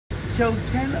So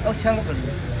Ken O'Sullivan,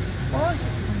 what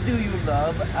do you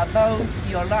love about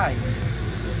your life?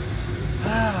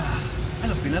 I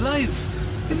love being alive.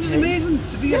 Isn't it amazing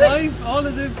to be alive? All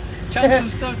of the chances and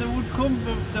stuff that would come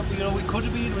that we could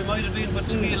have been, we might have been, but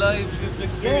to be alive, to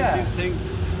experience these things.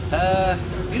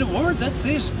 In a word, that's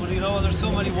it. But there's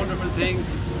so many wonderful things.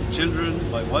 Children,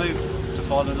 my wife, to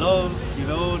fall in love,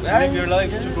 to live your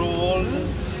life, to grow old, and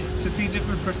to see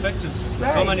different perspectives.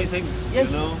 So many things.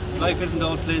 Life isn't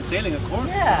all plain sailing, of course.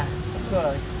 Yeah, of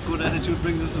course. Good attitude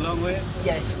brings us a long way.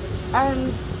 Yes,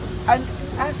 and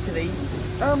actually,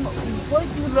 what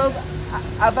do you love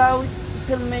about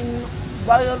filming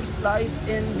wildlife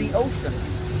in the ocean?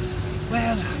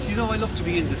 Well, I love to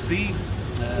be in the sea.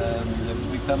 There's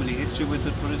a big family history with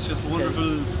it, but it's just a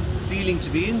wonderful feeling to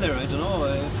be in there. I don't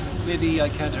know. Maybe I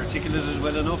can't articulate it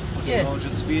well enough, but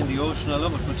just to be in the ocean, I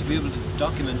love it. But to be able to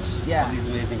document all these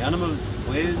amazing animals,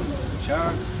 whales,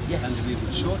 sharks, and to be able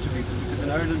to show it to people, because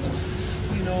in Ireland,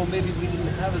 maybe we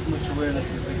didn't have as much awareness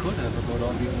as we could have about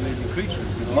all these amazing creatures.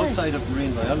 Outside of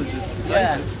marine biologists and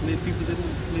scientists, people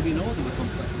didn't maybe know there was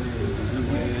humpback whales and blue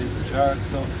whales and sharks.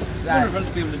 So it's wonderful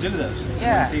to be able to do that.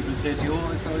 When people say to you,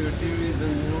 "Oh, I saw your series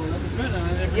and that was great," and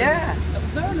that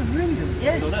was Ireland,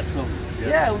 really. So that's lovely.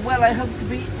 Yeah. Well, I hope to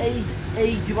be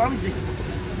a geologist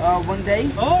one day.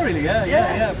 Oh, really?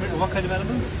 Yeah. What kind of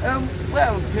animals?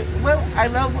 Well, I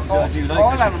love all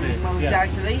animals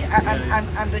actually,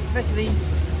 and especially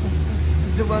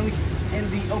the ones in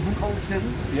the open ocean.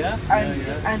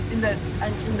 And in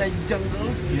the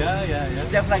jungles.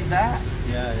 Stuff like that.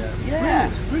 Yeah.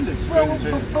 Brilliant.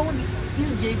 But you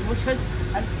gave was such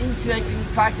an interesting,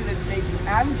 fascinating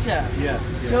answer.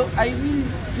 So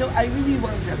I really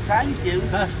want to thank you.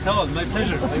 Not at all. My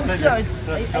pleasure. My pleasure.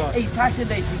 A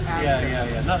fascinating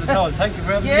answer. Not at all. Thank you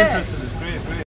for having me interested in it.